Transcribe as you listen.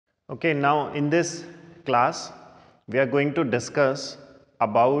Okay, now in this class we are going to discuss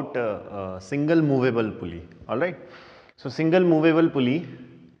about single movable pulley. Alright. So single movable pulley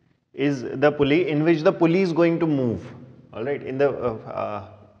is the pulley in which the pulley is going to move. Alright. In the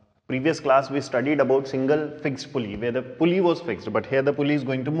previous class we studied about single fixed pulley where the pulley was fixed, but here the pulley is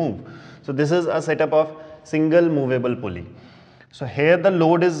going to move. So this is a setup of single movable pulley. So here the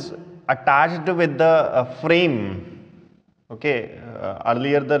load is attached with the frame. Okay,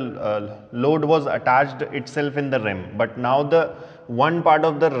 earlier the load was attached itself in the rim, but now the one part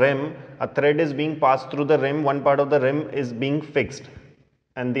of the rim, a thread is being passed through the rim, one part of the rim is being fixed,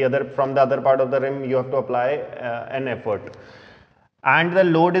 and the other, from the other part of the rim you have to apply an effort, and the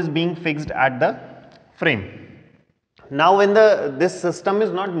load is being fixed at the frame. Now when this system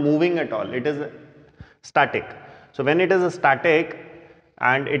is not moving at all, it is static. So when it is static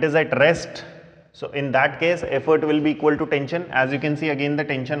and it is at rest, so in that case effort will be equal to tension. As you can see, again the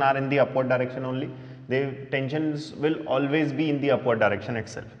tension are in the upward direction only. The tensions will always be in the upward direction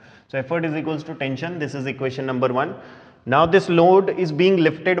itself. So effort is equals to tension. This is equation number 1. Now this load is being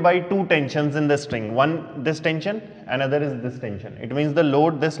lifted by two tensions in the string. One this tension, another is this tension. It means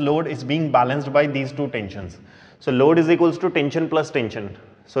this load is being balanced by these two tensions. So load is equals to tension plus tension.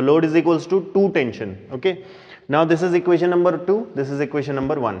 So load is equals to 2 tension. Okay. Now this is equation number 2. This is equation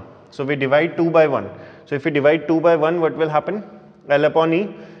number 1. So we divide 2 by 1. So if we divide 2 by 1, what will happen? L upon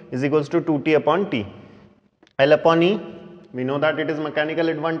E is equals to 2T upon T. L upon E, we know that it is mechanical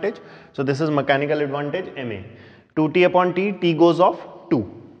advantage. So this is mechanical advantage MA. 2T upon T, T goes off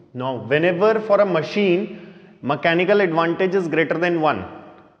 2. Now whenever for a machine mechanical advantage is greater than 1,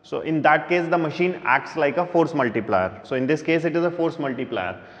 so in that case the machine acts like a force multiplier. So in this case it is a force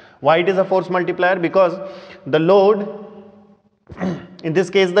multiplier. Why it is a force multiplier? Because the load in this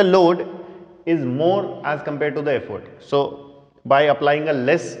case the load is more as compared to the effort. So by applying a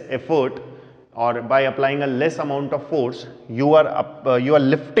less effort or by applying a less amount of force, you are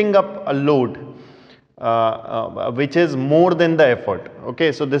lifting up a load which is more than the effort.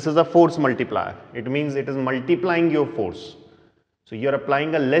 Okay, so this is a force multiplier. It means it is multiplying your force. So you are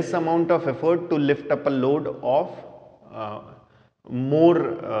applying a less amount of effort to lift up a load of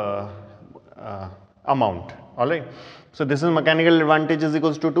more amount. Alright. So this is mechanical advantage is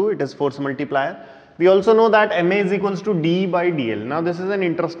equals to 2. It is force multiplier. We also know that MA is equals to D by DL. Now this is an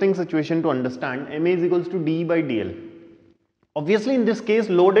interesting situation to understand. MA is equals to D by DL. Obviously in this case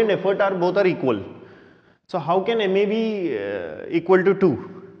load and effort are both are equal. So how can MA be equal to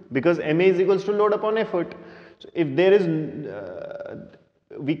 2? Because MA is equals to load upon effort. So if there is,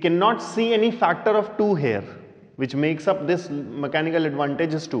 we cannot see any factor of 2 here, which makes up this mechanical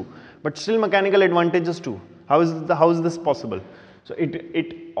advantage is 2. But still mechanical advantage is 2. How is this possible? So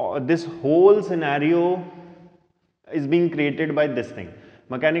this whole scenario is being created by this thing.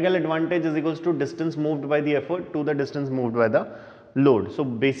 Mechanical advantage is equals to distance moved by the effort to the distance moved by the load. So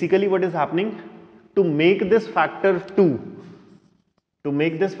basically what is happening, to make this factor 2,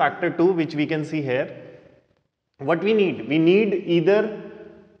 which we can see here, what we need? We need either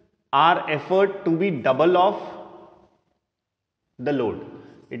our effort to be double of the load.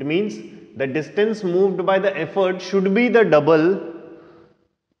 It means the distance moved by the effort should be the double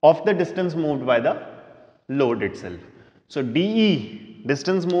of the distance moved by the load itself. So DE,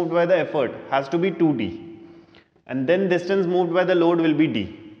 distance moved by the effort, has to be 2D, and then distance moved by the load will be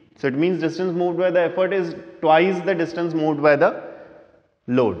D. So it means distance moved by the effort is twice the distance moved by the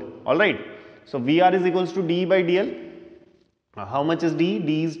load. Alright. So VR is equals to D by DL. How much is D?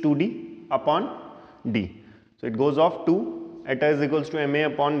 D is 2D upon D. So it goes off 2. Eta is equals to MA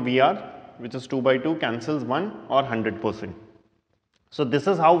upon VR, which is 2 by 2, cancels 1 or 100%. So this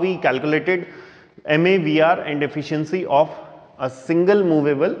is how we calculated MA, VR and efficiency of a single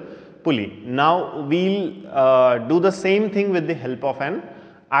movable pulley. Now we'll do the same thing with the help of an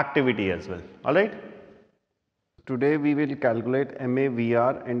activity as well. Alright. Today we will calculate MA,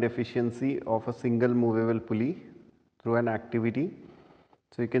 VR and efficiency of a single movable pulley through an activity.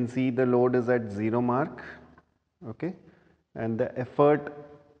 So you can see the load is at 0 mark, okay, and the effort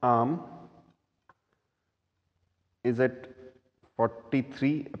arm is at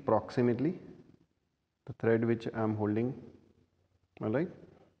 43 approximately, the thread which I am holding. Alright.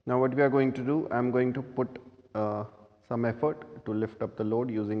 Now what we are going to do, I am going to put some effort to lift up the load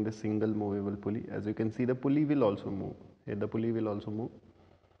using the single movable pulley. As you can see, the pulley will also move. Here the pulley will also move.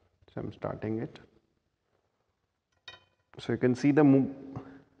 So I am starting it. So you can see the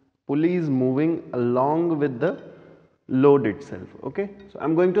pulley is moving along with the load itself. Okay. So I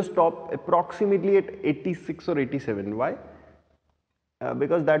am going to stop approximately at 86 or 87. Why?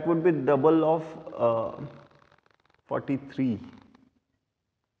 Because that would be double of 43.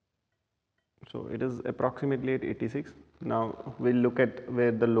 So it is approximately at 86. Now we'll look at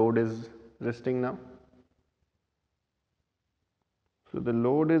where the load is resting now. So the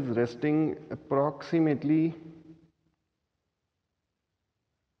load is resting approximately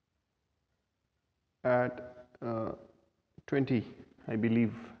at 20, I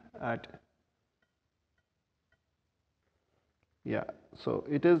believe, at, yeah, so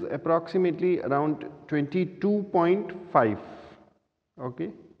it is approximately around 22.5.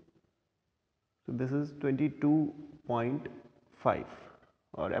 Okay, so this is 22.5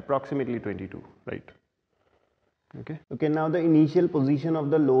 or approximately 22, right? Okay, now the initial position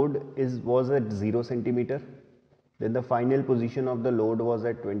of the load was at 0 centimeter. Then the final position of the load was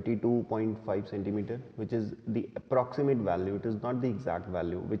at 22.5 centimeter, which is the approximate value. It is not the exact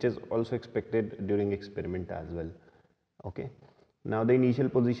value, which is also expected during experiment as well. Okay, now the initial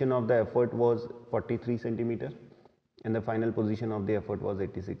position of the effort was 43 centimeter and the final position of the effort was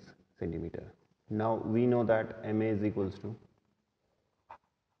 86 centimeter. Now we know that MA is equals to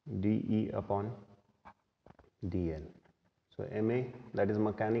dE upon dl. So MA, that is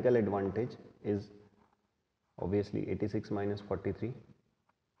mechanical advantage, is obviously 86 minus 43.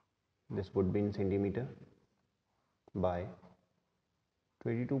 This would be in centimeter by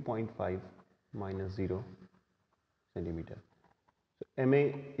 22.5 minus 0 centimeter. So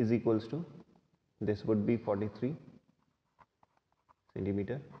MA is equals to, this would be 43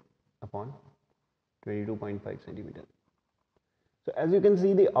 centimeter upon 22.5 centimeter. So as you can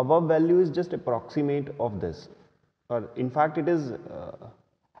see, the above value is just approximate of this, or in fact it is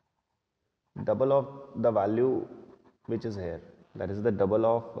double of the value which is here, that is the double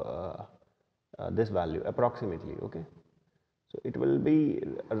of this value approximately. Okay, so it will be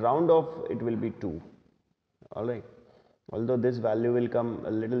a round of, it will be 2. All right, although this value will come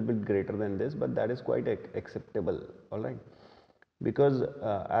a little bit greater than this, but that is quite acceptable. All right, because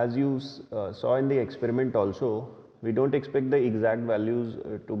as you saw in the experiment also, we don't expect the exact values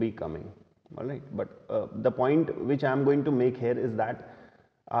to be coming. All right, but the point which I am going to make here is that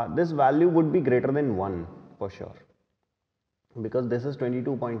this value would be greater than 1 for sure, because this is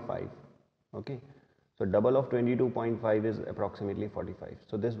 22.5. okay, so double of 22.5 is approximately 45.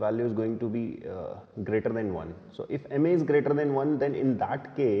 So this value is going to be greater than 1. So if MA is greater than 1, then in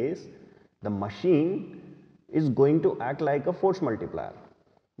that case the machine is going to act like a force multiplier.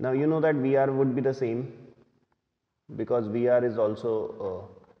 Now you know that VR would be the same, because VR is also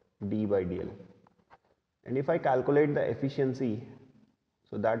d by dl, and if I calculate the efficiency,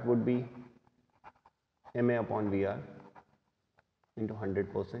 so that would be MA upon VR into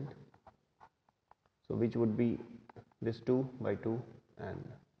 100%, so which would be this 2 by 2 and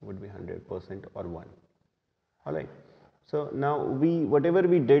would be 100% or 1. All right, so now whatever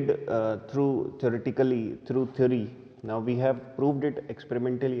we did through theory, now we have proved it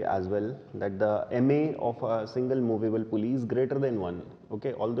experimentally as well, that the MA of a single movable pulley is greater than 1.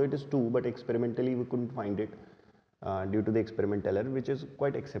 Okay, although it is 2, but experimentally we couldn't find it due to the experimental error, which is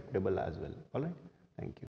quite acceptable as well. All right, thank you.